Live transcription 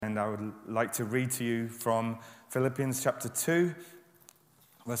and I would like to read to you from Philippians chapter 2,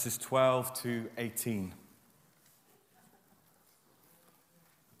 verses 12 to 18.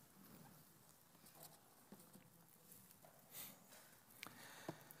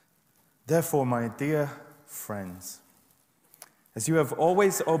 Therefore, my dear friends, as you have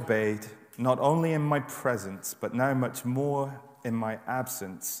always obeyed, not only in my presence, but now much more in my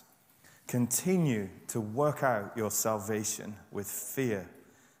absence, continue to work out your salvation with fear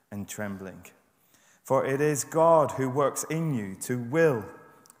and trembling. For it is God who works in you to will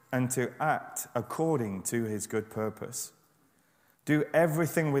and to act according to his good purpose. Do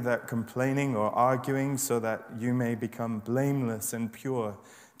everything without complaining or arguing, so that you may become blameless and pure,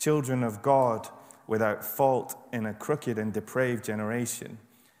 children of God, without fault in a crooked and depraved generation,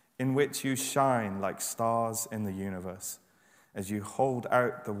 in which you shine like stars in the universe, as you hold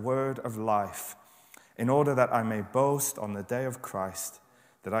out the word of life, in order that I may boast on the day of Christ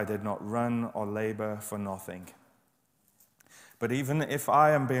that I did not run or labor for nothing. But even if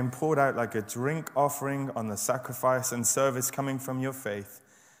I am being poured out like a drink offering on the sacrifice and service coming from your faith,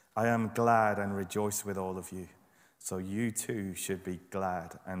 I am glad and rejoice with all of you. So you too should be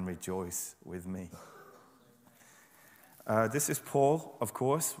glad and rejoice with me. This is Paul, of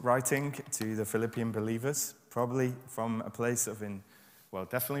course, writing to the Philippian believers, probably from a place of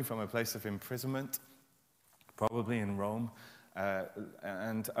definitely from a place of imprisonment, probably in Rome.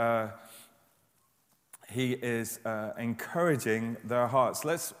 He is encouraging their hearts.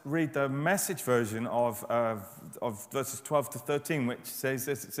 Let's read the Message version of verses 12 to 13, which says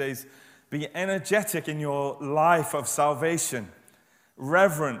this. It says, "Be energetic in your life of salvation,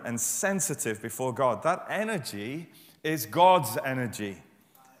 reverent and sensitive before God." That energy is God's energy.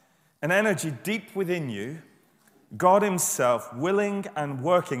 An energy deep within you, God himself willing and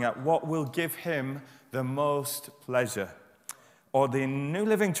working at what will give him the most pleasure. Or the New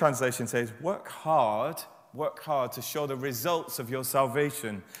Living Translation says, work hard to show the results of your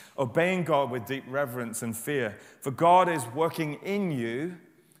salvation, obeying God with deep reverence and fear. For God is working in you,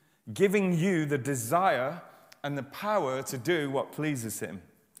 giving you the desire and the power to do what pleases him.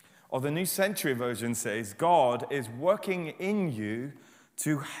 Or the New Century Version says, God is working in you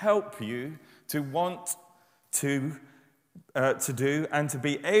to help you to want to do and to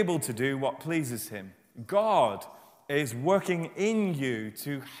be able to do what pleases him. God is working in you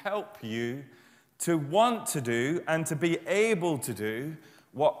to help you to want to do and to be able to do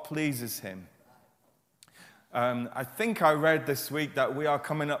what pleases him. I think I read this week that we're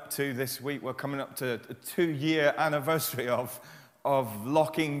coming up to a 2-year anniversary of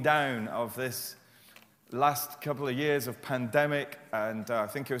locking down of this last couple of years of pandemic. And I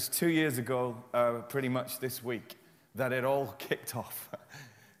think it was 2 years ago, pretty much this week, that it all kicked off.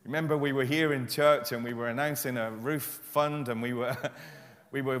 Remember, we were here in church and we were announcing a roof fund, and we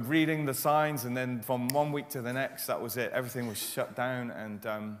were reading the signs, and then from 1 week to the next, that was it. Everything was shut down,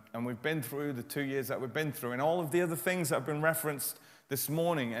 and we've been through the 2 years that we've been through, and all of the other things that have been referenced this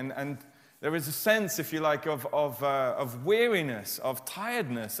morning. And there is a sense, if you like, of weariness, of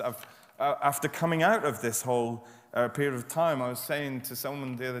tiredness, after coming out of this whole period of time. I was saying to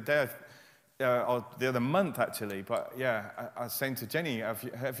someone the other day, or the other month actually, but yeah, I was saying to Jenny,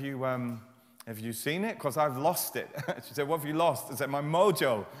 have you seen it? Because I've lost it. She said, "What have you lost?" I said, "My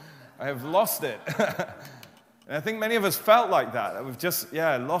mojo. I have lost it." And I think many of us felt like that we've just,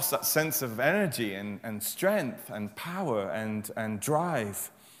 lost that sense of energy and strength and power and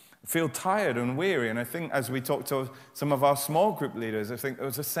drive. Feel tired and weary. And I think as we talked to some of our small group leaders, I think there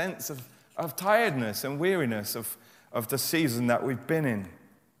was a sense of tiredness and weariness of the season that we've been in.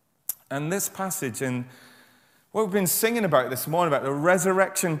 And this passage, and what we've been singing about this morning, about the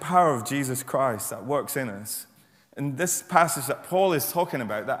resurrection power of Jesus Christ that works in us, and this passage that Paul is talking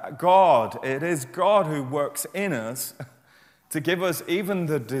about, that it is God who works in us to give us even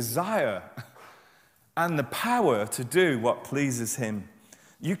the desire and the power to do what pleases him.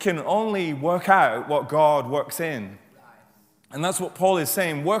 You can only work out what God works in. And that's what Paul is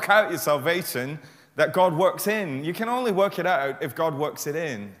saying. Work out your salvation that God works in. You can only work it out if God works it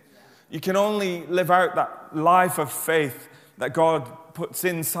in. You can only live out that life of faith that God puts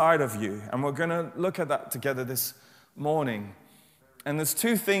inside of you. And we're going to look at that together this morning. And there's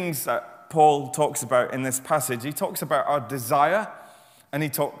two things that Paul talks about in this passage. He talks about our desire, and he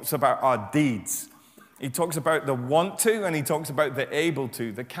talks about our deeds. He talks about the want to, and he talks about the able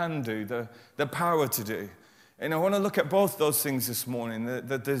to, the can do, the power to do. And I want to look at both those things this morning.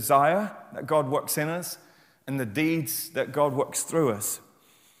 The desire that God works in us, and the deeds that God works through us.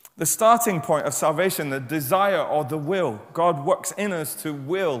 The starting point of salvation, the desire or the will. God works in us to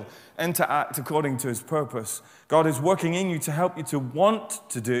will and to act according to his purpose. God is working in you to help you to want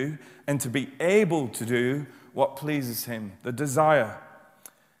to do and to be able to do what pleases him, the desire.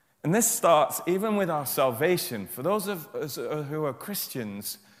 And this starts even with our salvation. For those of us who are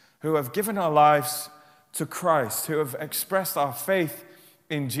Christians, who have given our lives to Christ, who have expressed our faith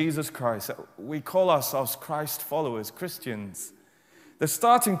in Jesus Christ, we call ourselves Christ followers, Christians. The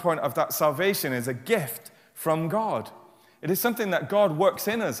starting point of that salvation is a gift from God. It is something that God works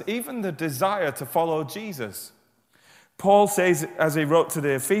in us, even the desire to follow Jesus. Paul says, as he wrote to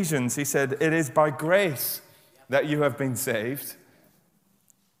the Ephesians, he said, "It is by grace that you have been saved,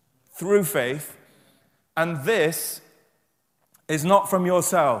 through faith, and this is not from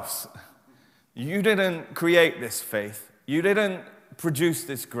yourselves." You didn't create this faith. You didn't produce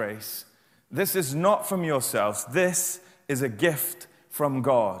this grace. This is not from yourselves. This is a gift from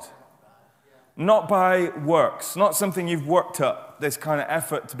God. Not by works, not something you've worked up, this kind of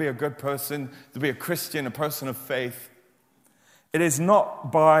effort to be a good person, to be a Christian, a person of faith. It is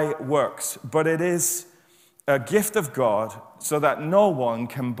not by works, but it is a gift of God so that no one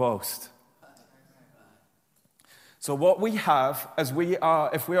can boast. So what we have if we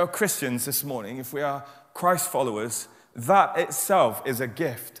are Christians this morning, if we are Christ followers, that itself is a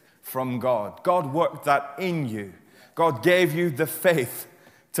gift from God. God worked that in you. God gave you the faith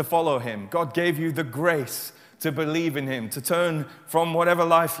to follow him. God gave you the grace to believe in him, to turn from whatever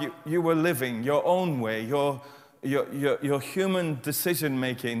life you were living, your own way, your human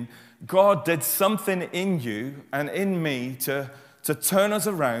decision-making. God did something in you and in me to turn us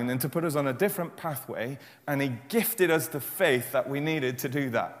around and to put us on a different pathway, and he gifted us the faith that we needed to do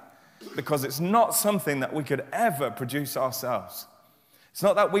that. Because it's not something that we could ever produce ourselves. It's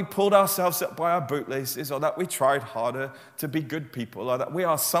not that we pulled ourselves up by our bootlaces, or that we tried harder to be good people, or that we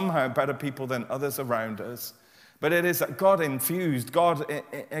are somehow better people than others around us. But it is that God infused, God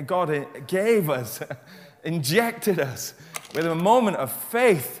gave us, injected us with a moment of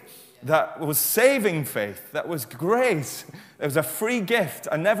faith that was saving faith, that was grace. It was a free gift.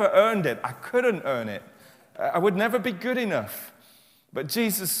 I never earned it. I couldn't earn it. I would never be good enough. But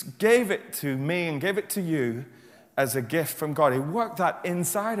Jesus gave it to me and gave it to you as a gift from God. He worked that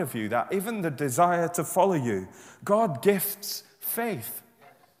inside of you, that even the desire to follow you. God gifts faith.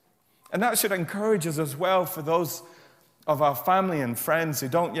 And that should encourage us as well for those of our family and friends who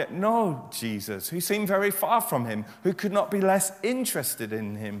don't yet know Jesus, who seem very far from him, who could not be less interested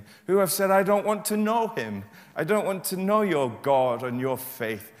in him, who have said, "I don't want to know him. I don't want to know your God and your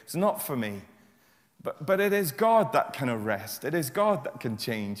faith. It's not for me." But it is God that can arrest. It is God that can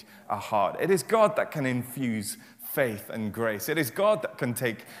change a heart. It is God that can infuse faith and grace. It is God that can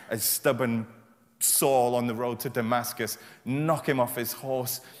take a stubborn Saul on the road to Damascus, knock him off his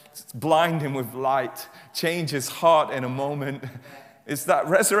horse, blind him with light, change his heart in a moment. It's that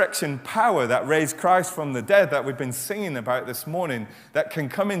resurrection power that raised Christ from the dead that we've been singing about this morning that can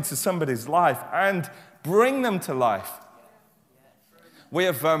come into somebody's life and bring them to life. We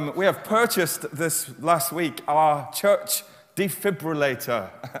have purchased this last week our church defibrillator.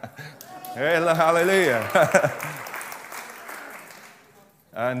 Hallelujah.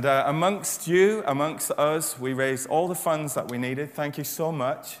 And amongst us, we raised all the funds that we needed. Thank you so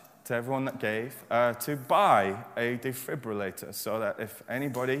much to everyone that gave, to buy a defibrillator so that if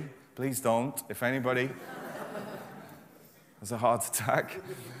anybody, please don't, if anybody has a heart attack,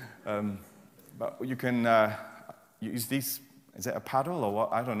 but you can use these. Is it a paddle or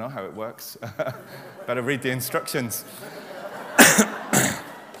what? I don't know how it works. Better read the instructions.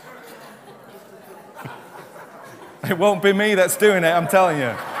 It won't be me that's doing it, I'm telling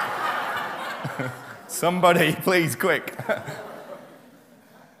you. Somebody, please, quick.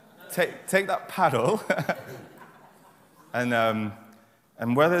 Take that paddle, and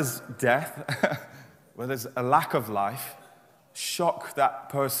where there's death, where there's a lack of life, shock that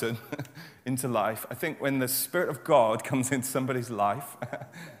person into life. I think when the Spirit of God comes into somebody's life,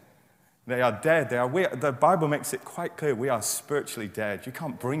 they are dead. The Bible makes it quite clear we are spiritually dead. You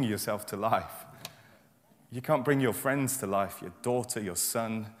can't bring yourself to life. You can't bring your friends to life, your daughter, your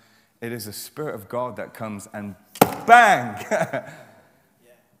son. It is the Spirit of God that comes and bang,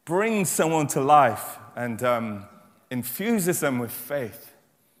 brings someone to life and infuses them with faith.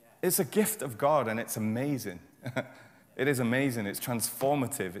 It's a gift of God, and it's amazing. It is amazing. It's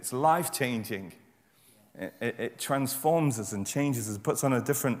transformative. It's life-changing. It transforms us and changes us, puts on a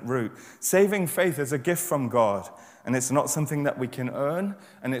different route. Saving faith is a gift from God, and it's not something that we can earn,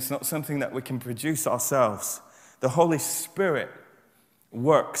 and it's not something that we can produce ourselves. The Holy Spirit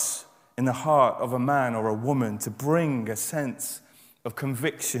works in the heart of a man or a woman to bring a sense of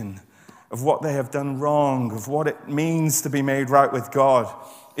conviction of what they have done wrong, of what it means to be made right with God.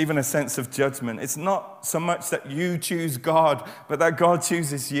 even a sense of judgment. It's not so much that you choose God, but that God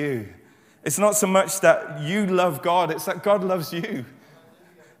chooses you. It's not so much that you love God, it's that God loves you.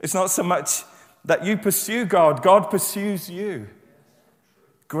 It's not so much that you pursue God, God pursues you.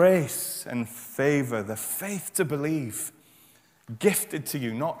 Grace and favor, the faith to believe, gifted to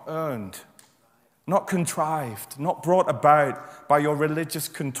you, not earned, not contrived, not brought about by your religious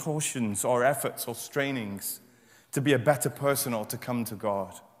contortions or efforts or strainings to be a better person or to come to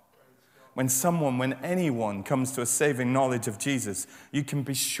God. When anyone comes to a saving knowledge of Jesus, you can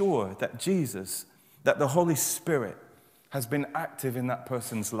be sure that that the Holy Spirit has been active in that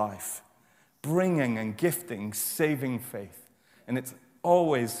person's life, bringing and gifting saving faith. And it's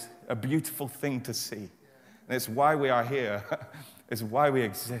always a beautiful thing to see. And it's why we are here. It's why we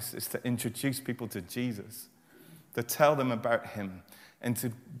exist. It's to introduce people to Jesus, to tell them about him, and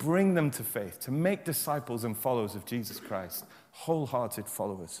to bring them to faith, to make disciples and followers of Jesus Christ, wholehearted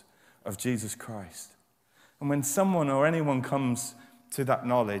followers of Jesus Christ. And when someone or anyone comes to that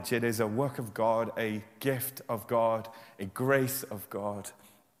knowledge, it is a work of God, a gift of God, a grace of God,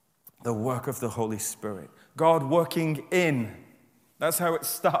 the work of the Holy Spirit. God working in. That's how it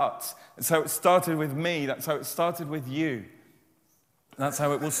starts. That's how it started with me. That's how it started with you. That's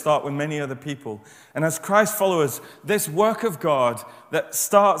how it will start with many other people. And as Christ followers, this work of God that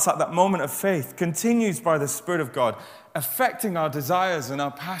starts at that moment of faith continues by the Spirit of God, affecting our desires and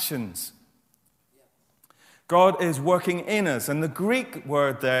our passions. God is working in us. And the Greek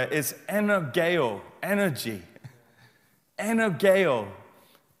word there is energeo, energy. Energeo.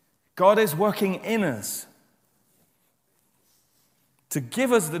 God is working in us to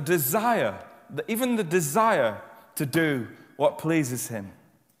give us the desire, even the desire to do what pleases him.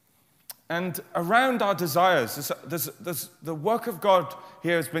 And around our desires, there's the work of God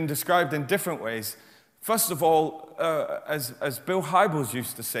here has been described in different ways. First of all, as Bill Hybels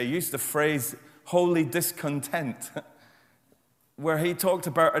used to say, he used the phrase holy discontent, where he talked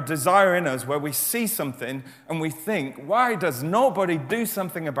about a desire in us where we see something and we think, why does nobody do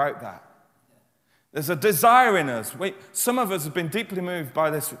something about that? There's a desire in us. Some of us have been deeply moved by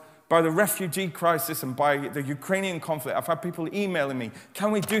the refugee crisis and by the Ukrainian conflict. I've had people emailing me,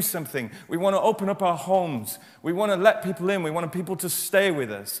 can we do something? We want to open up our homes. We want to let people in. We want people to stay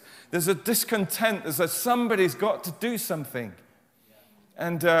with us. There's a discontent. Somebody's got to do something.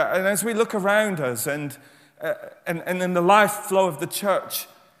 And as we look around us and in the life flow of the church,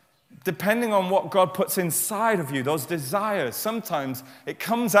 depending on what God puts inside of you, those desires, sometimes it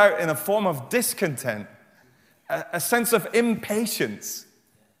comes out in a form of discontent, a sense of impatience.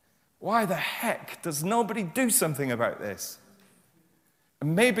 Why the heck does nobody do something about this?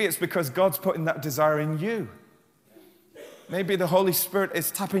 And maybe it's because God's putting that desire in you. Maybe the Holy Spirit is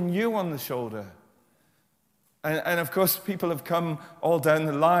tapping you on the shoulder. And of course, people have come all down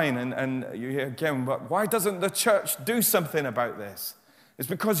the line, and you hear again, but why doesn't the church do something about this? It's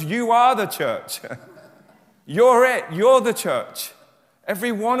because you are the church. You're it. You're the church.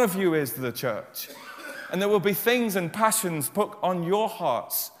 Every one of you is the church. And there will be things and passions put on your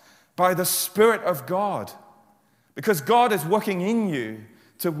hearts by the Spirit of God. Because God is working in you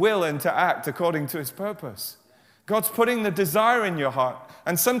to will and to act according to his purpose. God's putting the desire in your heart,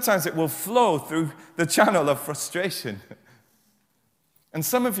 and sometimes it will flow through the channel of frustration. And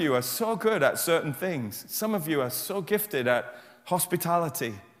some of you are so good at certain things. Some of you are so gifted at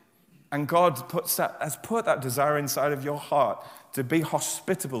hospitality. And God has put that desire inside of your heart to be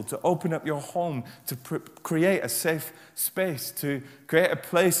hospitable, to open up your home, to create a safe space, to create a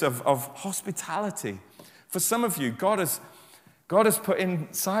place of hospitality. For some of you, God has put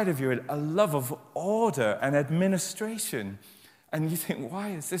inside of you a love of order and administration. And you think, why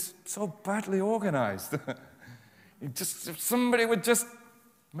is this so badly organized? If somebody would just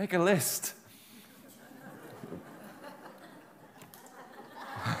make a list.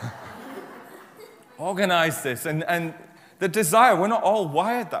 Organize this. And the desire, we're not all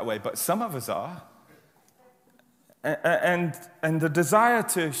wired that way, but some of us are. And the desire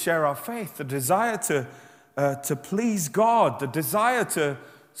to share our faith, the desire to please God, the desire to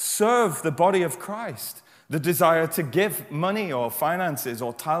serve the body of Christ, the desire to give money or finances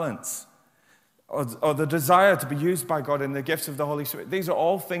or talents, or the desire to be used by God in the gifts of the Holy Spirit. These are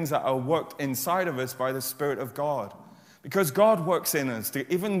all things that are worked inside of us by the Spirit of God. Because God works in us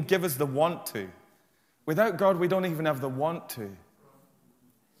to even give us the want to. Without God, we don't even have the want to.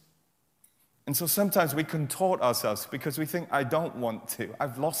 And so sometimes we contort ourselves because we think, I don't want to.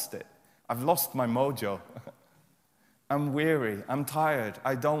 I've lost it. I've lost my mojo. I'm weary. I'm tired.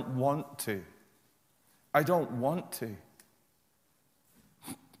 I don't want to. I don't want to.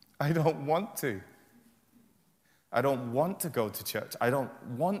 I don't want to. I don't want to go to church. I don't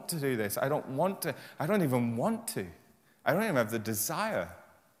want to do this. I don't even want to. I don't even have the desire.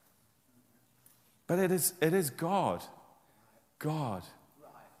 But it is God. God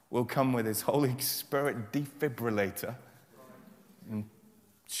will come with his Holy Spirit defibrillator and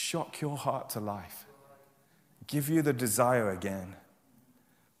shock your heart to life. Give you the desire again.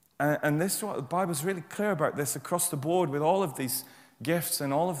 And this is what the Bible's really clear about this across the board with all of these gifts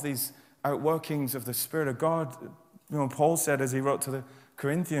and all of these outworkings of the Spirit of God. You know, Paul said as he wrote to the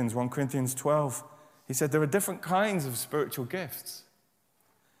Corinthians, 1 Corinthians 12, he said there are different kinds of spiritual gifts.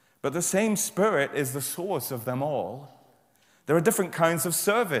 But the same Spirit is the source of them all. There are different kinds of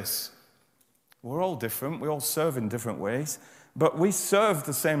service. We're all different. We all serve in different ways. But we serve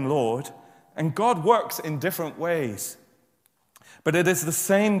the same Lord, and God works in different ways. But it is the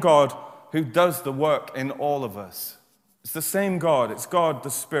same God who does the work in all of us. It's the same God. It's God the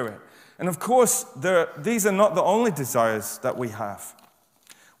Spirit. And of course, these are not the only desires that we have.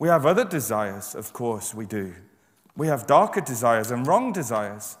 We have other desires, of course we do. We have darker desires and wrong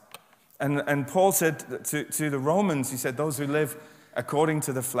desires. And Paul said to the Romans, he said, those who live according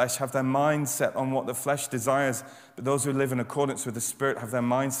to the flesh have their mind set on what the flesh desires, but those who live in accordance with the Spirit have their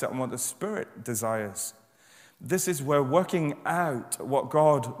mind set on what the Spirit desires. This is where working out what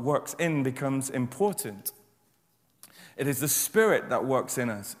God works in becomes important. It is the Spirit that works in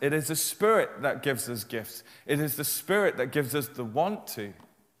us. It is the Spirit that gives us gifts. It is the Spirit that gives us the want to.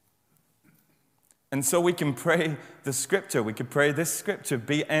 And so we can pray the scripture. We could pray this scripture.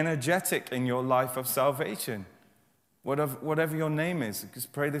 Be energetic in your life of salvation. Whatever your name is.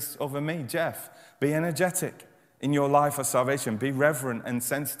 Just pray this over me, Jeff. Be energetic in your life of salvation. Be reverent and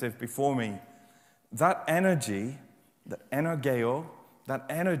sensitive before me. That energy, that energeo, that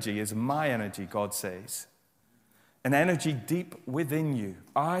energy is my energy, God says. An energy deep within you.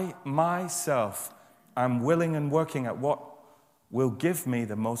 I, myself, am willing and working at what will give me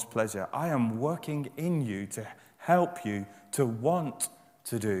the most pleasure. I am working in you to help you to want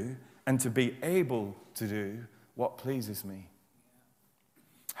to do and to be able to do what pleases me.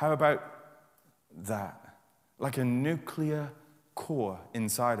 How about that? Like a nuclear core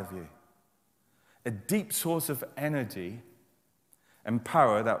inside of you. A deep source of energy and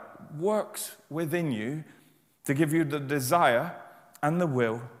power that works within you to give you the desire and the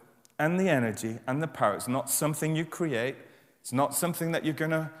will and the energy and the power. It's not something you create. It's not something that you're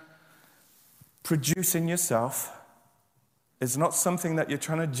going to produce in yourself. It's not something that you're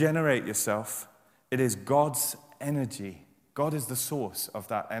trying to generate yourself. It is God's energy. God is the source of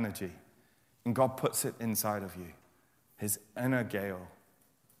that energy. And God puts it inside of you. His energeo.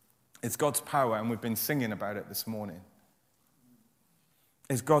 It's God's power, and we've been singing about it this morning.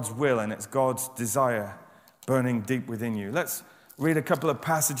 It's God's will and it's God's desire burning deep within you. Let's read a couple of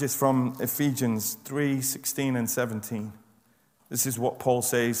passages from Ephesians 3:16 and 17. This is what Paul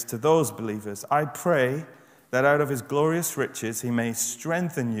says to those believers. I pray that out of his glorious riches he may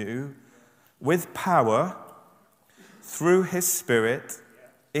strengthen you with power through his Spirit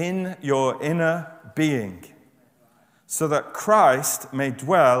in your inner being, so that Christ may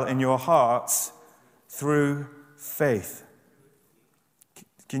dwell in your hearts through faith.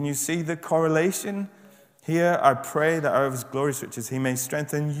 Can you see the correlation? Here, I pray that out of his glorious riches he may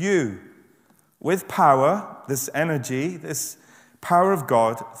strengthen you with power, this energy, this power of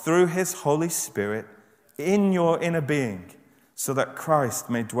God, through his Holy Spirit in your inner being, so that Christ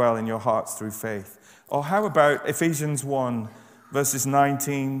may dwell in your hearts through faith. Or how about Ephesians 1, verses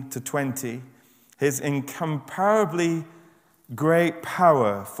 19 to 20? His incomparably great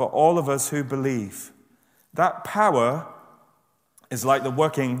power for all of us who believe. That power is like the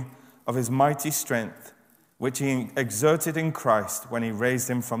working of his mighty strength, which he exerted in Christ when he raised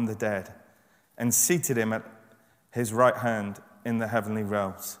him from the dead and seated him at his right hand in the heavenly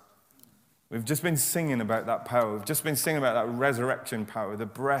realms. We've just been singing about that power. We've just been singing about that resurrection power, the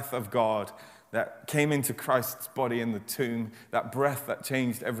breath of God that came into Christ's body in the tomb, that breath that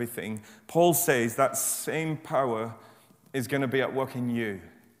changed everything. Paul says that same power is going to be at work in you,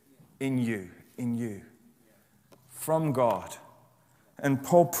 from God. And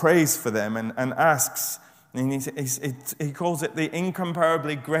Paul prays for them and asks, and he calls it the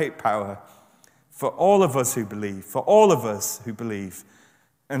incomparably great power for all of us who believe,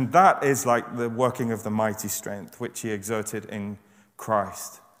 And that is like the working of the mighty strength which he exerted in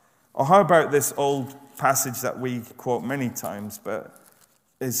Christ. Or how about this old passage that we quote many times, but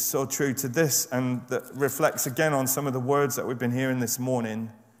is so true to this and that reflects again on some of the words that we've been hearing this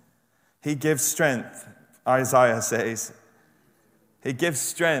morning. He gives strength, Isaiah says. He gives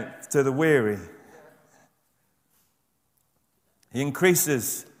strength to the weary. He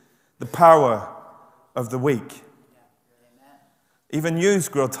increases the power of the weak. Even youths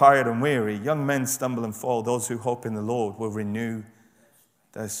grow tired and weary. Young men stumble and fall. Those who hope in the Lord will renew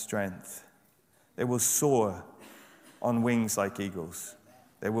their strength. They will soar on wings like eagles.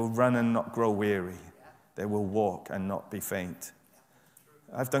 They will run and not grow weary. They will walk and not be faint.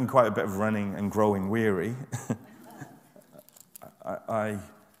 I've done quite a bit of running and growing weary.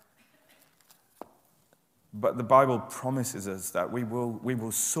 But the Bible promises us that we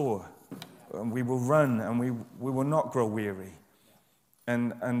will soar, and we will run, and we will not grow weary.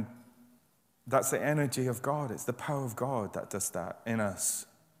 And that's the energy of God. It's the power of God that does that in us.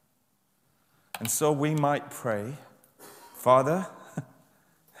 And so we might pray, Father,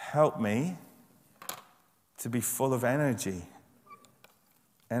 help me to be full of energy,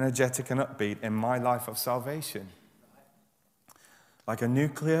 energetic and upbeat in my life of salvation. Like a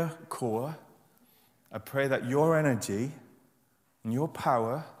nuclear core, I pray that your energy and your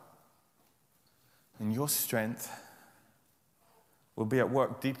power and your strength will be at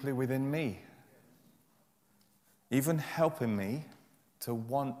work deeply within me, even helping me to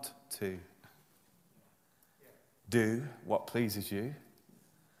want to do what pleases you.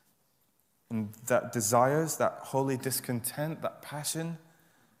 And that desires, that holy discontent, that passion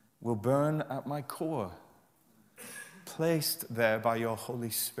will burn at my core, placed there by your Holy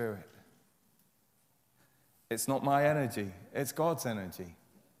Spirit. It's not my energy, it's God's energy.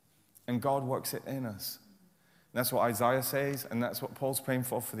 And God works it in us. And that's what Isaiah says, and that's what Paul's praying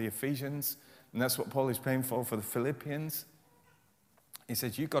for the Ephesians, and that's what Paul is praying for the Philippians. He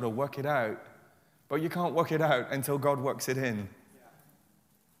says, you've got to work it out, but you can't work it out until God works it in.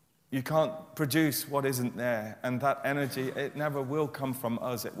 You can't produce what isn't there, and that energy, it never will come from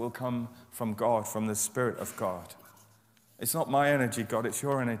us. It will come from God, from the Spirit of God. It's not my energy, God, it's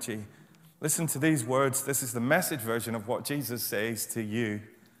your energy. Listen to these words. This is the Message version of what Jesus says to you.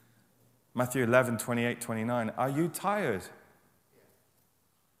 Matthew 11, 28, 29. Are you tired?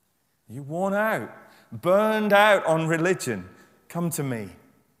 Are you worn out? Burned out on religion? Come to me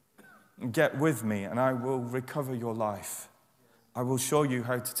and get with me, and I will recover your life. I will show you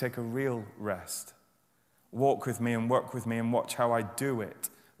how to take a real rest. Walk with me and work with me and watch how I do it.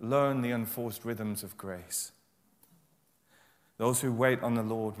 Learn the unforced rhythms of grace. Those who wait on the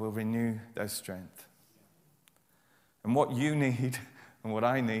Lord will renew their strength. And what you need and what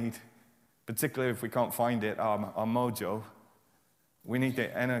I need, particularly if we can't find it, our mojo, we need the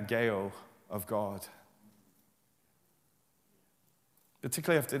energeo of God.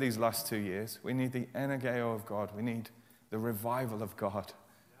 Particularly after these last 2 years, we need the energeo of God. We need the revival of God.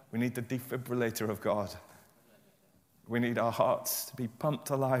 We need the defibrillator of God. We need our hearts to be pumped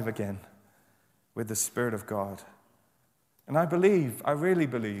alive again with the Spirit of God. And I really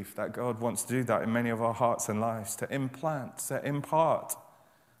believe that God wants to do that in many of our hearts and lives, to impart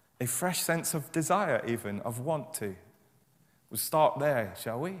a fresh sense of desire even, of want to. We'll start there,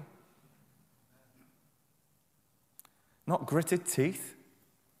 shall we? Not gritted teeth,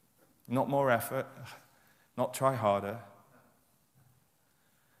 not more effort, not try harder,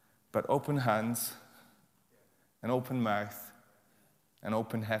 but open hands, an open mouth, an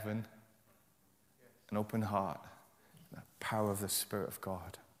open heaven, an open heart, the power of the Spirit of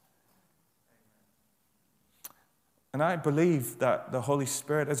God. And I believe that the Holy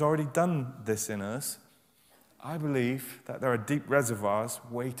Spirit has already done this in us. I believe that there are deep reservoirs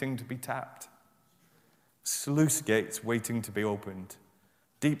waiting to be tapped, sluice gates waiting to be opened,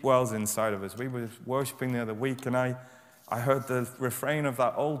 deep wells inside of us. We were worshiping the other week, and I heard the refrain of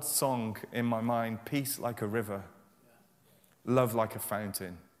that old song in my mind, peace like a river, love like a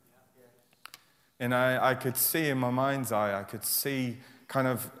fountain. And I could see in my mind's eye, I could see kind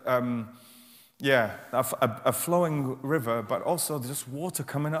of, a flowing river, but also just water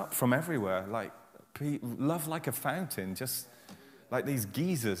coming up from everywhere, like love like a fountain, just like these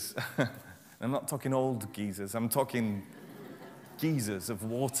geysers. I'm not talking old geysers, I'm talking geysers of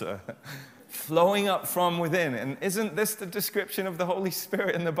water flowing up from within. And isn't this the description of the Holy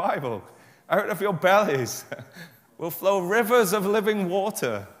Spirit in the Bible? Out of your bellies will flow rivers of living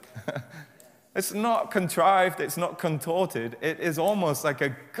water. It's not contrived, it's not contorted. It is almost like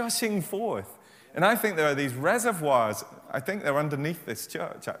a gushing forth. And I think there are these reservoirs, I think they're underneath this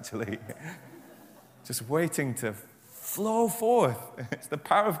church actually, just waiting to flow forth. It's the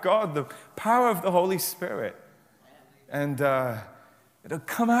power of God, the power of the Holy Spirit. And it'll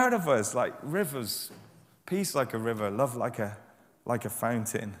come out of us like rivers, peace like a river, love like a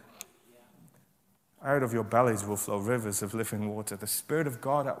fountain. Out of your bellies will flow rivers of living water, the Spirit of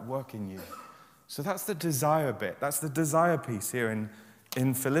God at work in you. So that's the desire bit. That's the desire piece here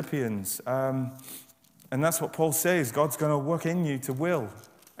in Philippians. And that's what Paul says. God's going to work in you to will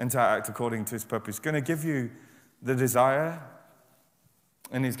and to act according to his purpose. He's going to give you the desire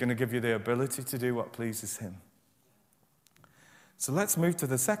And he's going to give you the ability to do what pleases him. So let's move to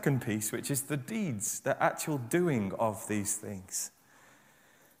the second piece, which is the deeds, the actual doing of these things.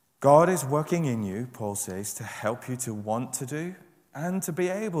 God is working in you, Paul says, to help you to want to do and to be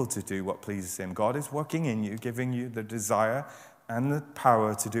able to do what pleases him. God is working in you, giving you the desire and the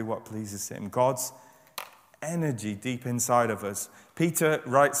power to do what pleases him. God's energy deep inside of us. Peter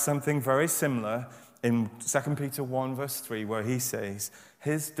writes something very similar in 2 Peter 1 verse 3, where he says,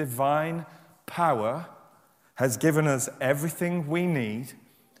 his divine power has given us everything we need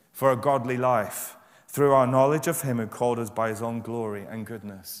for a godly life through our knowledge of him who called us by his own glory and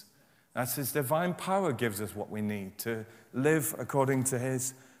goodness. That's his divine power gives us what we need to live according to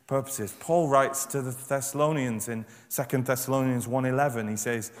his purposes. Paul writes to the Thessalonians in 2 Thessalonians 1:11. He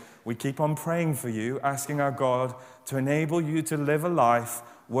says, we keep on praying for you, asking our God to enable you to live a life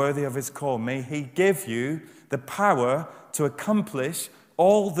worthy of his call. May he give you the power to accomplish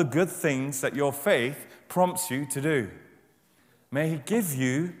all the good things that your faith prompts you to do. May he give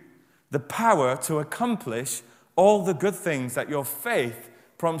you the power to accomplish all the good things that your faith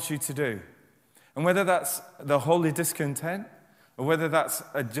prompts you to do. And whether that's the holy discontent, or whether that's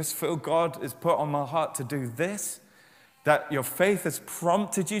I just feel God has put on my heart to do this, that your faith has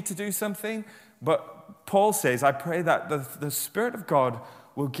prompted you to do something. But Paul says, I pray that the Spirit of God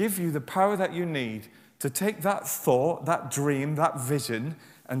will give you the power that you need to take that thought, that dream, that vision,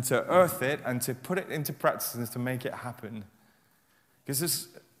 and to earth it and to put it into practice and to make it happen. Because this,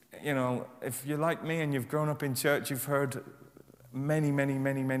 if you're like me and you've grown up in church, you've heard many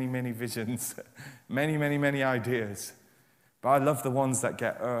visions, many ideas. But I love the ones that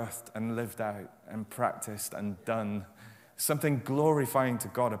get earthed and lived out and practiced and done. Something glorifying to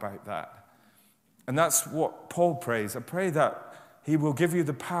God about that. And that's what Paul prays. I pray that he will give you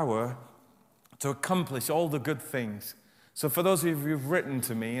the power to accomplish all the good things. So for those of you who've written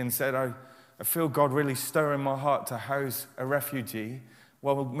to me and said, I feel God really stirring my heart to house a refugee,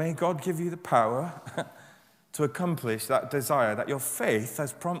 well, may God give you the power to accomplish that desire, that your faith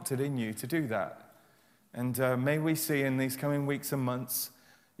has prompted in you to do that. And may we see in these coming weeks and months,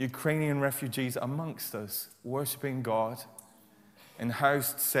 Ukrainian refugees amongst us, worshiping God and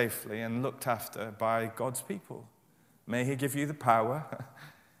housed safely and looked after by God's people. May he give you the power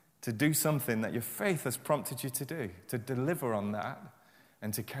to do something that your faith has prompted you to do, to deliver on that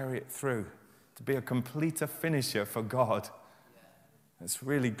and to carry it through, to be a completer finisher for God. It's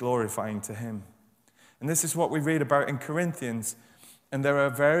really glorifying to him. And this is what we read about in Corinthians. And there are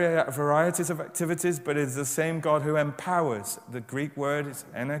varieties of activities, but it is the same God who empowers. The Greek word is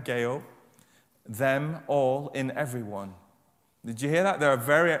energeo, them all in everyone. Did you hear that? There are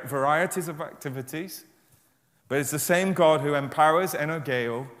varieties of activities, but it's the same God who empowers,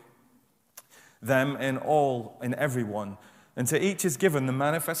 energeo, them in everyone. And to each is given the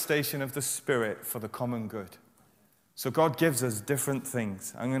manifestation of the Spirit for the common good. So God gives us different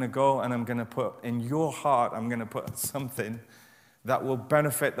things. I'm going to go and I'm going to put in your heart, I'm going to put something that will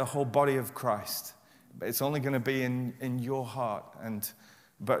benefit the whole body of Christ. But it's only going to be in your heart.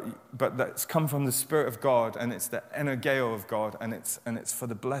 But that's come from the Spirit of God, and it's the energeo of God, and it's for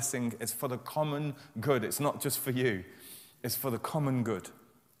the blessing, it's for the common good. It's not just for you. It's for the common good.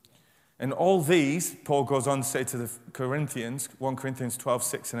 And all these, Paul goes on to say to the Corinthians, 1 Corinthians 12,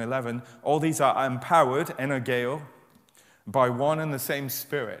 6 and 11, all these are empowered, energeo, by one and the same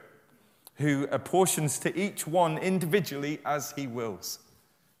Spirit, who apportions to each one individually as he wills.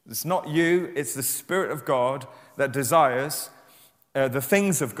 It's not you, it's the Spirit of God that desires the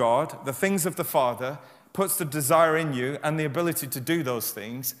things of God, the things of the Father, puts the desire in you and the ability to do those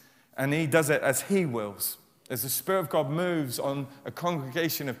things, and he does it as he wills. As the Spirit of God moves on a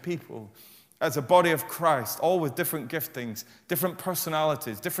congregation of people, as a body of Christ, all with different giftings, different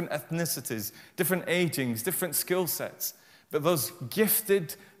personalities, different ethnicities, different agings, different skill sets. But those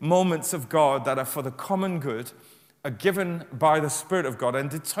gifted moments of God that are for the common good are given by the Spirit of God and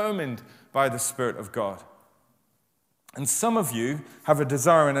determined by the Spirit of God. And some of you have a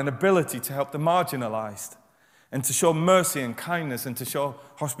desire and an ability to help the marginalized and to show mercy and kindness and to show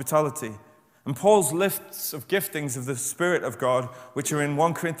hospitality. And Paul's lists of giftings of the Spirit of God, which are in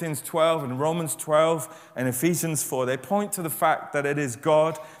 1 Corinthians 12 and Romans 12 and Ephesians 4, they point to the fact that it is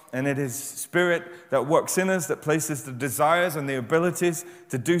God and it is Spirit that works in us, that places the desires and the abilities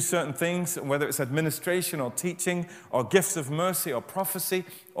to do certain things, whether it's administration or teaching or gifts of mercy or prophecy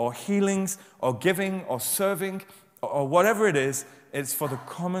or healings or giving or serving or whatever it is, it's for the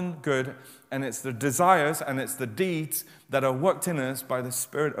common good, and it's the desires and it's the deeds that are worked in us by the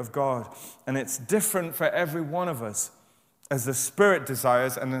Spirit of God. And it's different for every one of us as the Spirit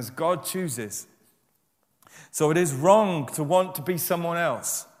desires and as God chooses. So it is wrong to want to be someone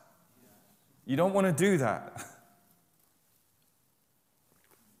else. You don't want to do that.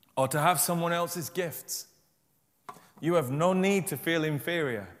 Or to have someone else's gifts. You have no need to feel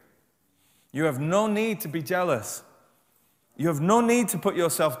inferior. You have no need to be jealous. You have no need to put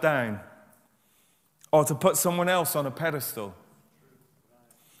yourself down or to put someone else on a pedestal.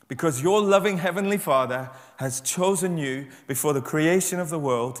 Because your loving Heavenly Father has chosen you before the creation of the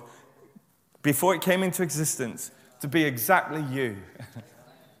world, before it came into existence, to be exactly you.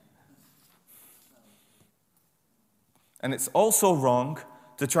 And it's also wrong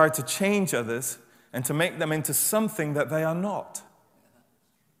to try to change others and to make them into something that they are not.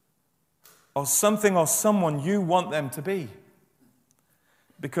 Or something or someone you want them to be.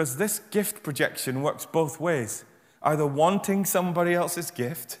 Because this gift projection works both ways. Either wanting somebody else's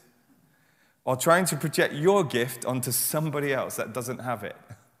gift or trying to project your gift onto somebody else that doesn't have it.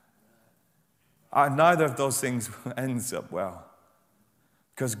 Neither of those things ends up well.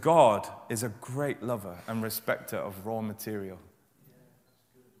 Because God is a great lover and respecter of raw material.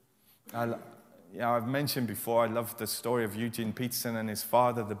 I've mentioned before, I love the story of Eugene Peterson and his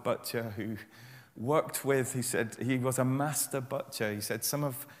father, the butcher, who worked with, he said, he was a master butcher. He said some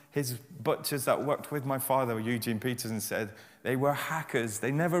of his butchers that worked with my father, Eugene Peterson, said they were hackers.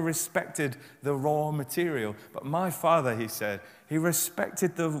 They never respected the raw material. But my father, he said, he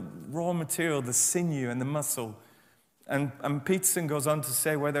respected the raw material, the sinew and the muscle. And Peterson goes on to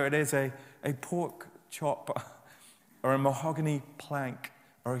say whether it is a pork chop or a mahogany plank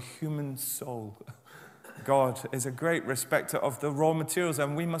or a human soul, God is a great respecter of the raw materials,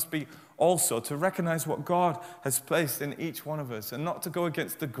 and we must be also to recognize what God has placed in each one of us and not to go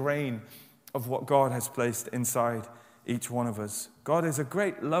against the grain of what God has placed inside each one of us. God is a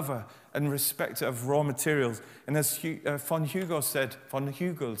great lover and respecter of raw materials. And as von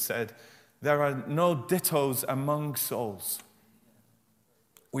Hugel said, there are no dittos among souls.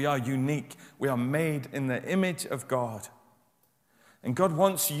 We are unique. We are made in the image of God. And God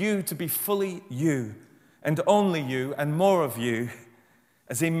wants you to be fully you, and only you, and more of you,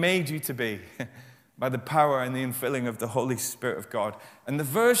 as He made you to be, by the power and the infilling of the Holy Spirit of God. And the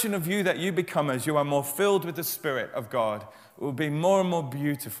version of you that you become as you are more filled with the Spirit of God will be more and more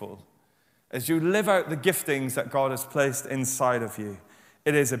beautiful as you live out the giftings that God has placed inside of you.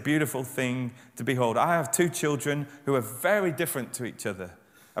 It is a beautiful thing to behold. I have 2 children who are very different to each other.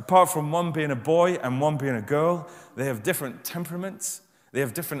 Apart from one being a boy and one being a girl, they have different temperaments, they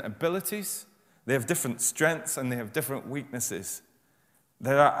have different abilities, they have different strengths, and they have different weaknesses.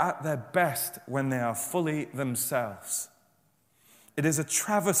 They are at their best when they are fully themselves. It is a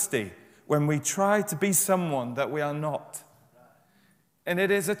travesty when we try to be someone that we are not. And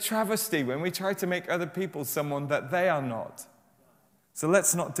it is a travesty when we try to make other people someone that they are not. So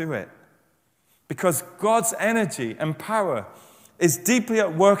let's not do it. Because God's energy and power is deeply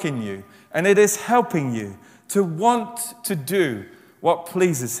at work in you, and it is helping you to want to do what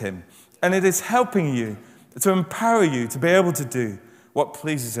pleases Him. And it is helping you to empower you to be able to do what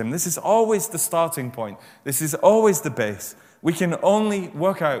pleases Him. This is always the starting point. This is always the base. We can only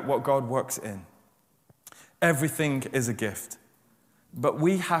work out what God works in. Everything is a gift, but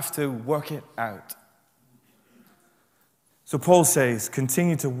we have to work it out. So Paul says,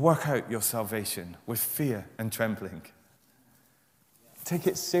 continue to work out your salvation with fear and trembling. Take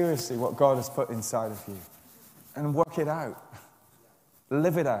it seriously, what God has put inside of you, and work it out.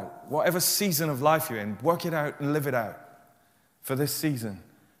 Live it out. Whatever season of life you're in, work it out and live it out for this season.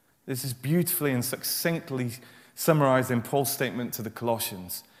 This is beautifully and succinctly summarized in Paul's statement to the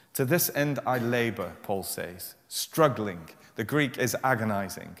Colossians. To this end I labor, Paul says, struggling. The Greek is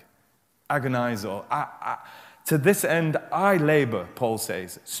agonizing. Agonizo. To this end I labor, Paul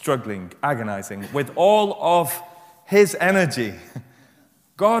says, struggling, agonizing, with all of his energy.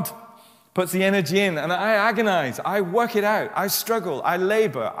 God puts the energy in, and I agonize, I work it out, I struggle, I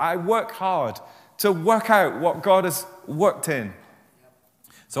labor, I work hard to work out what God has worked in.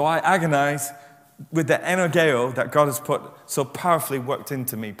 So I agonize with the energeo that God has put so powerfully worked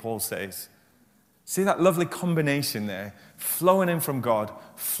into me, Paul says. See that lovely combination there, flowing in from God,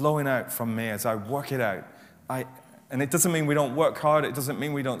 flowing out from me as I work it out. And it doesn't mean we don't work hard, it doesn't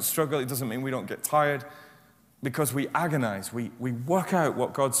mean we don't struggle, it doesn't mean we don't get tired, because we agonize, we work out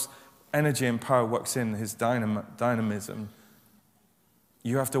what God's energy and power works in, His dynamism.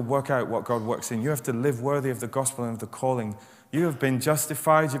 You have to work out what God works in. You have to live worthy of the gospel and of the calling. You have been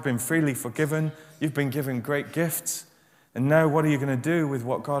justified, you've been freely forgiven, you've been given great gifts, and now what are you going to do with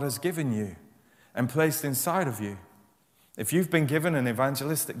what God has given you and placed inside of you? If you've been given an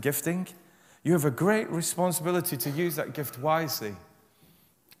evangelistic gifting, you have a great responsibility to use that gift wisely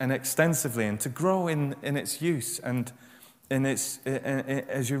and extensively, and to grow in its use and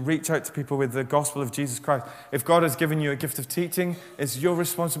as you reach out to people with the gospel of Jesus Christ. If God has given you a gift of teaching, it's your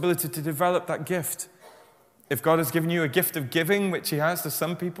responsibility to develop that gift. If God has given you a gift of giving, which he has to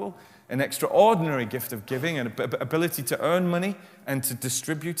some people, an extraordinary gift of giving and ability to earn money and to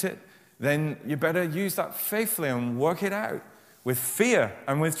distribute it, then you better use that faithfully and work it out with fear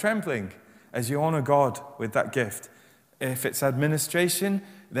and with trembling as you honor God with that gift. If it's administration,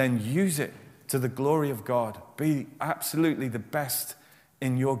 then use it to the glory of God. Be absolutely the best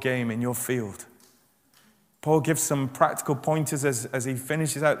in your game, in your field. Paul gives some practical pointers as he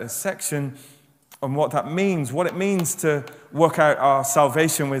finishes out this section on what that means, what it means to work out our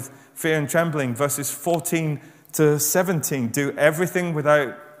salvation with fear and trembling. Verses 14 to 17. Do everything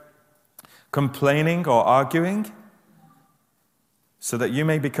without complaining or arguing, so that you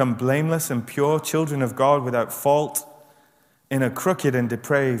may become blameless and pure, children of God without fault, in a crooked and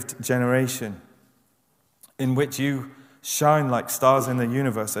depraved generation, in which you shine like stars in the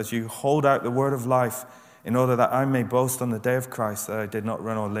universe as you hold out the word of life, in order that I may boast on the day of Christ that I did not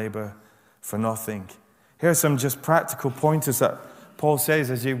run or labor for nothing. Here are some just practical pointers that Paul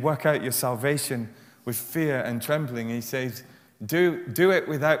says as you work out your salvation with fear and trembling. He says, do it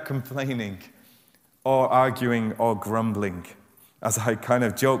without complaining or arguing or grumbling. As I kind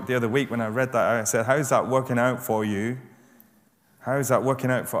of joked the other week when I read that, I said, how's that working out for you? How is that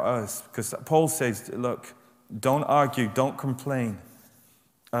working out for us? Because Paul says, look, don't argue, don't complain,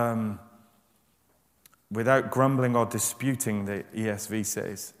 without grumbling or disputing, the ESV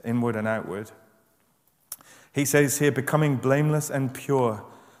says, inward and outward. He says here, becoming blameless and pure,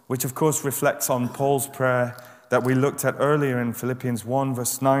 which of course reflects on Paul's prayer that we looked at earlier in Philippians 1,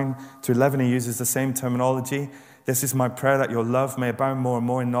 verse 9 to 11. He uses the same terminology. This is my prayer, that your love may abound more and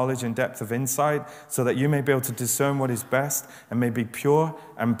more in knowledge and depth of insight, so that you may be able to discern what is best and may be pure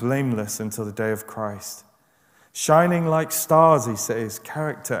and blameless until the day of Christ. Shining like stars, he says,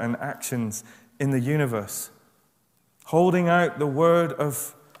 character and actions in the universe. Holding out the word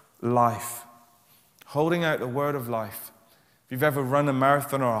of life. Holding out the word of life. If you've ever run a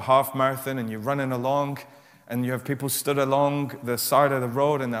marathon or a half marathon and you're running along and you have people stood along the side of the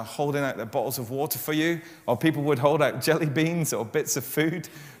road and they're holding out their bottles of water for you, or people would hold out jelly beans or bits of food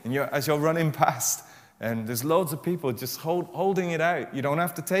and as you're running past, and there's loads of people just holding it out. You don't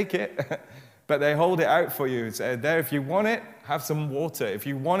have to take it, but they hold it out for you. It's there, if you want it, have some water. If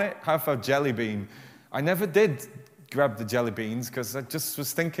you want it, have a jelly bean. I never did grab the jelly beans because I just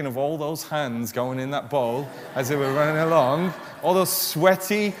was thinking of all those hands going in that bowl as they were running along, all those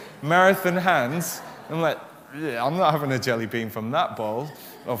sweaty marathon hands. I'm like, yeah, I'm not having a jelly bean from that bowl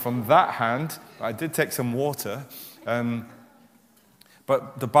or from that hand. I did take some water.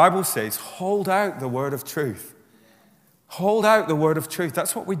 But the Bible says, hold out the word of truth. Hold out the word of truth.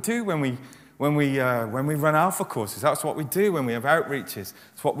 That's what we do when we run Alpha courses. That's what we do when we have outreaches.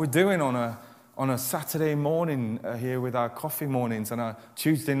 It's what we're doing on a Saturday morning here with our coffee mornings and our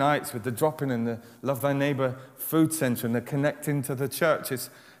Tuesday nights with the drop-in and the Love Thy Neighbor food center and the connecting to the church. It's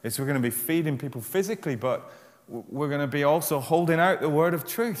we're going to be feeding people physically, but we're going to be also holding out the word of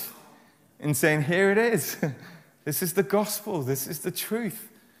truth and saying, here it is. This is the gospel. This is the truth.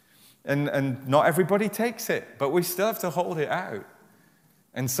 And not everybody takes it, but we still have to hold it out.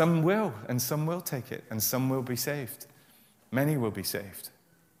 And some will take it, and some will be saved. Many will be saved.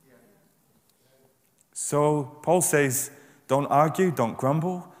 So Paul says, don't argue, don't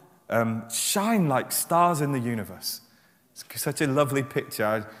grumble. Shine like stars in the universe. It's such a lovely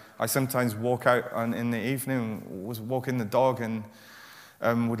picture. I sometimes walk out in the evening, was walking the dog,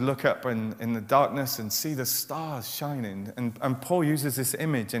 and would look up in the darkness and see the stars shining. And Paul uses this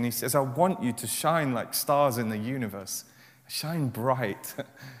image, and he says, I want you to shine like stars in the universe. Shine bright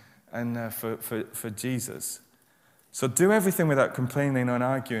and for Jesus. So do everything without complaining and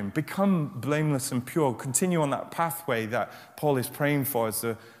arguing. Become blameless and pure. Continue on that pathway that Paul is praying for as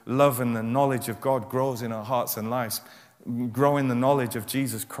the love and the knowledge of God grows in our hearts and lives. Grow in the knowledge of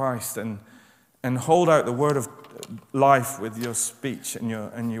Jesus Christ and hold out the word of life with your speech and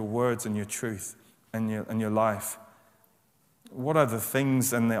your words and your truth and your life. What are the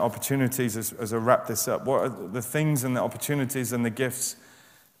things and the opportunities, as I wrap this up, what are the things and the opportunities and the gifts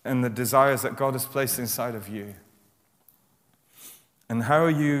and the desires that God has placed inside of you? And how are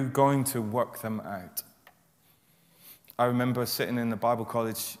you going to work them out? I remember sitting in the Bible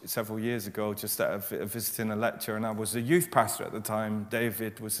college several years ago, just visiting a lecture, and I was a youth pastor at the time.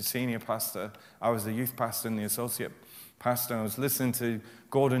 David was the senior pastor. I was the youth pastor and the associate pastor. And I was listening to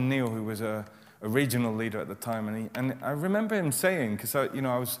Gordon Neal, who was a regional leader at the time. And I remember him saying, because I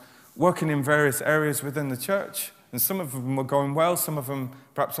was working in various areas within the church And some of them were going well, some of them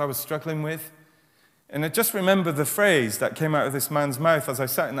perhaps I was struggling with. And I just remember the phrase that came out of this man's mouth as I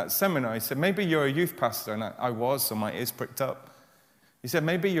sat in that seminar. He said, maybe you're a youth pastor. And I was, so my ears pricked up. He said,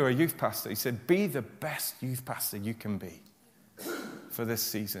 maybe you're a youth pastor. He said, be the best youth pastor you can be for this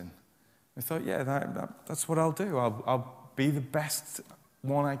season. I thought, yeah, that's what I'll do. I'll be the best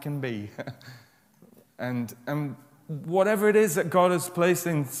one I can be. and whatever it is that God has placed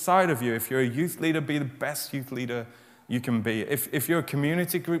inside of you, if you're a youth leader, be the best youth leader you can be. If you're a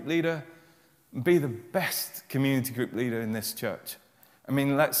community group leader, be the best community group leader in this church. I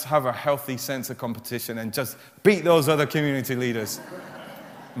mean, let's have a healthy sense of competition and just beat those other community leaders.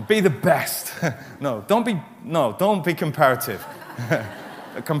 Be the best. No, don't be comparative.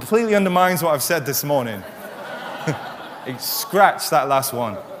 It completely undermines what I've said this morning. Scratch that last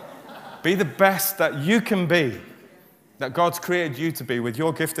one. Be the best that you can be, that God's created you to be with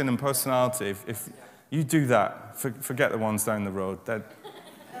your gifting and personality. If you do that, forget the ones down the road. They're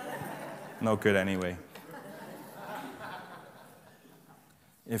no good anyway.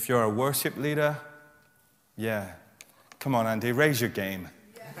 If you're a worship leader, yeah. Come on, Andy, raise your game.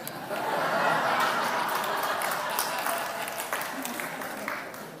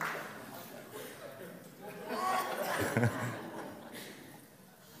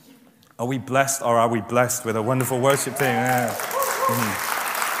 Are we blessed, or are we blessed with a wonderful worship team? Yeah. Mm-hmm.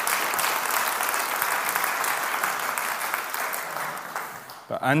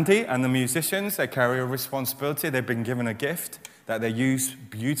 But Andy and the musicians, they carry a responsibility. They've been given a gift that they use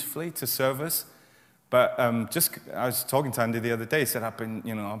beautifully to serve us. But I was talking to Andy the other day. He said,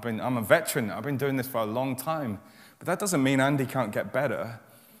 I'm a veteran. I've been doing this for a long time. But that doesn't mean Andy can't get better.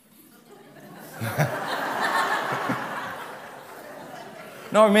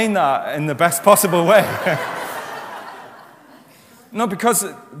 No, I mean that in the best possible way. No, because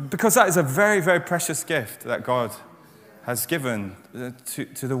that is a very, very precious gift that God has given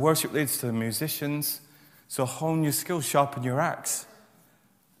to the worship leaders, to the musicians. So hone your skills, sharpen your axe.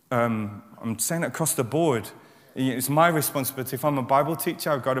 I'm saying it across the board. It's my responsibility. If I'm a Bible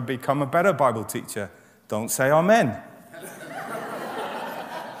teacher, I've got to become a better Bible teacher. Don't say amen.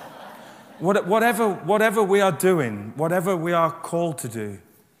 Whatever we are doing, whatever we are called to do,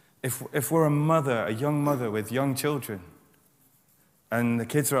 if we're a young mother with young children, and the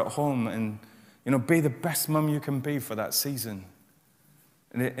kids are at home, and be the best mum you can be for that season.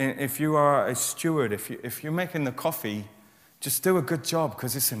 And if you are a steward, if you're making the coffee, just do a good job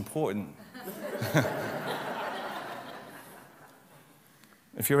because it's important.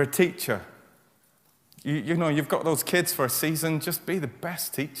 If you're a teacher, you've got those kids for a season, just be the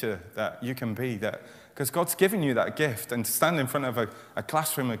best teacher that you can be. Because God's given you that gift, and to stand in front of a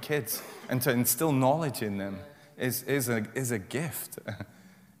classroom of kids and to instill knowledge in them is a gift.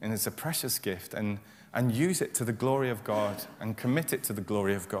 And it's a precious gift. And use it to the glory of God and commit it to the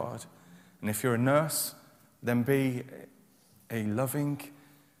glory of God. And if you're a nurse, then be a loving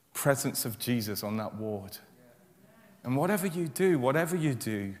presence of Jesus on that ward. And whatever you do,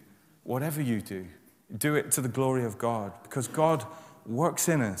 do it to the glory of God, because God works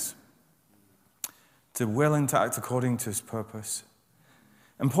in us to will and to act according to his purpose.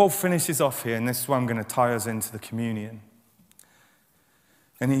 And Paul finishes off here, and this is where I'm going to tie us into the communion.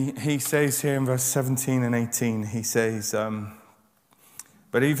 And he says here in verse 17 and 18, he says,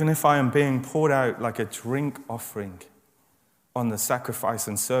 but even if I am being poured out like a drink offering on the sacrifice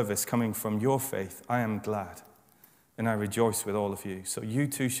and service coming from your faith, I am glad, and I rejoice with all of you. So you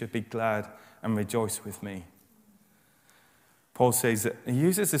too should be glad and rejoice with me. Paul says that he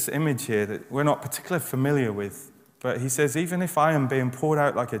uses this image here that we're not particularly familiar with, but he says, even if I am being poured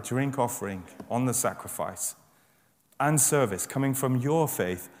out like a drink offering on the sacrifice and service coming from your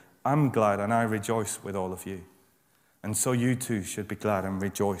faith, I'm glad and I rejoice with all of you. And so you too should be glad and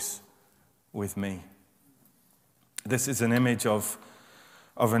rejoice with me. This is an image of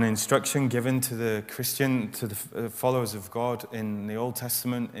an instruction given to the followers of God in the Old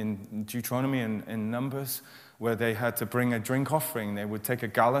Testament, in Deuteronomy and in Numbers, where they had to bring a drink offering. They would take a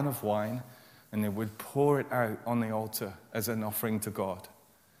gallon of wine and they would pour it out on the altar as an offering to God,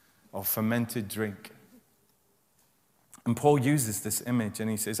 of fermented drink. And Paul uses this image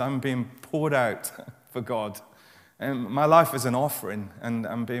and he says, I'm being poured out for God. And my life is an offering, and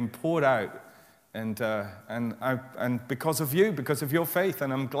I'm being poured out. And because of you, because of your faith,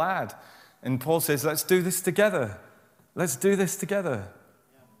 and I'm glad. And Paul says, let's do this together. Let's do this together.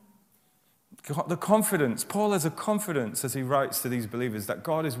 The confidence, Paul has a confidence as he writes to these believers that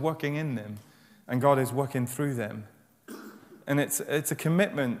God is working in them and God is working through them. And it's a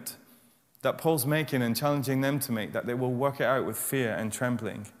commitment that Paul's making and challenging them to make, that they will work it out with fear and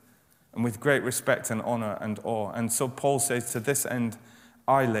trembling. and with great respect and honor and awe. And so Paul says, to this end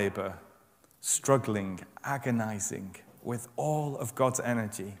I labor, struggling, agonizing with all of God's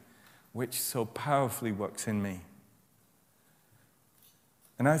energy, which so powerfully works in me.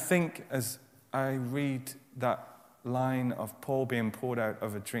 And I think as I read that line of Paul being poured out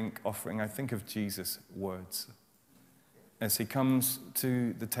of a drink offering, I think of Jesus' words as he comes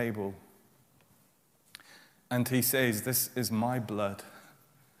to the table and he says, this is my blood,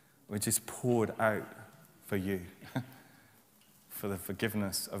 which is poured out for you, for the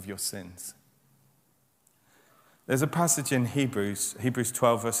forgiveness of your sins. There's a passage in Hebrews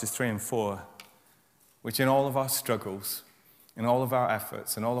 12, verses 3 and 4, which in all of our struggles, in all of our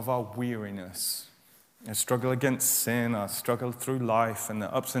efforts, in all of our weariness, our struggle against sin, our struggle through life and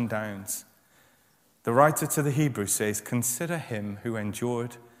the ups and downs, the writer to the Hebrews says, consider him who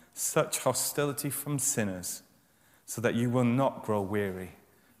endured such hostility from sinners, so that you will not grow weary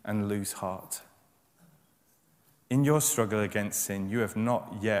and lose heart. In your struggle against sin, you have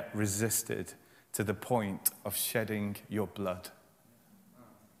not yet resisted to the point of shedding your blood.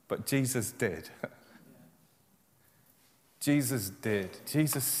 But Jesus did. Jesus did.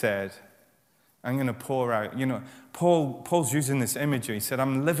 Jesus said, I'm going to pour out. Paul's using this imagery. He said,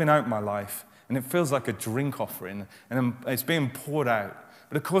 I'm living out my life, and it feels like a drink offering, and it's being poured out.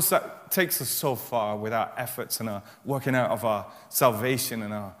 But of course, that takes us so far with our efforts and our working out of our salvation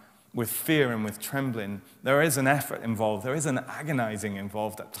and with fear and with trembling. There is an effort involved. There is an agonizing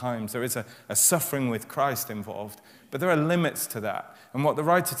involved at times. There is a suffering with Christ involved. But there are limits to that. And what the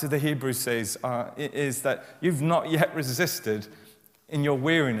writer to the Hebrews says is that you've not yet resisted in your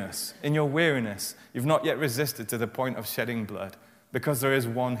weariness. In your weariness, you've not yet resisted to the point of shedding blood, because there is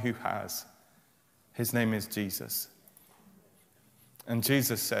one who has. His name is Jesus. And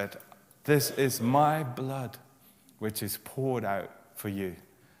Jesus said, this is my blood, which is poured out for you,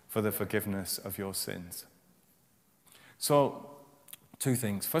 for the forgiveness of your sins. So, two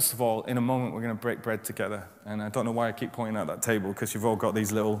things. First of all, in a moment, we're going to break bread together. And I don't know why I keep pointing out that table, because you've all got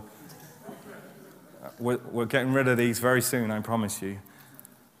these little... We're getting rid of these very soon, I promise you.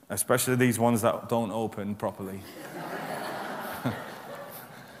 Especially these ones that don't open properly.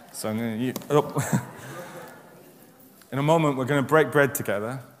 So I'm going to... In a moment, we're going to break bread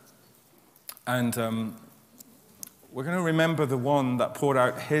together, and we're going to remember the one that poured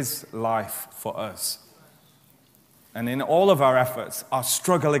out his life for us. And in all of our efforts, our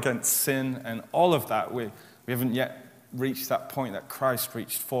struggle against sin and all of that, we haven't yet reached that point that Christ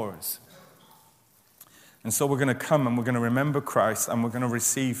reached for us. And so we're going to come and we're going to remember Christ, and we're going to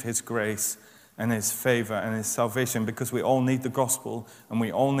receive his grace and his favor and his salvation, because we all need the gospel, and we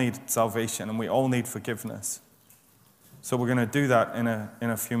all need salvation, and we all need forgiveness. So we're going to do that in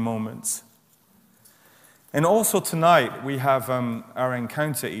a few moments. And also tonight, we have our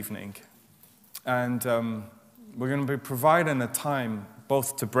encounter evening. And we're going to be providing a time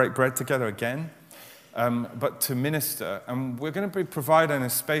both to break bread together again, but to minister. And we're going to be providing a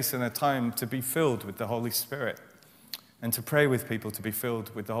space and a time to be filled with the Holy Spirit, and to pray with people to be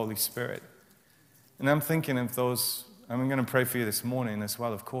filled with the Holy Spirit. And I'm thinking of those, I'm going to pray for you this morning as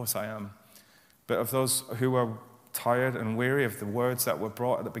well, of course I am, but of those who are tired and weary of the words that were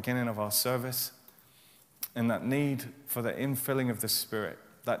brought at the beginning of our service, and that need for the infilling of the Spirit,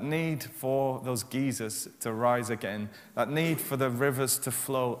 that need for those geysers to rise again, that need for the rivers to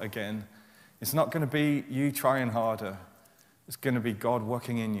flow again. It's not going to be you trying harder. It's going to be God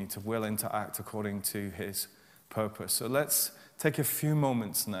working in you to will and to act according to his purpose. So let's take a few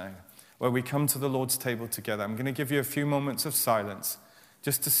moments now where we come to the Lord's table together. I'm going to give you a few moments of silence,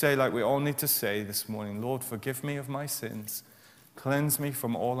 just to say, like we all need to say this morning, Lord, forgive me of my sins. Cleanse me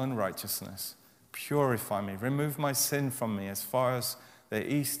from all unrighteousness. Purify me. Remove my sin from me as far as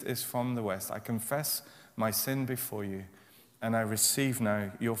the east is from the west. I confess my sin before you, and I receive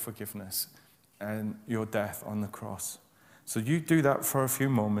now your forgiveness and your death on the cross. So you do that for a few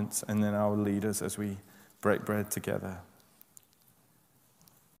moments, and then I'll lead us as we break bread together.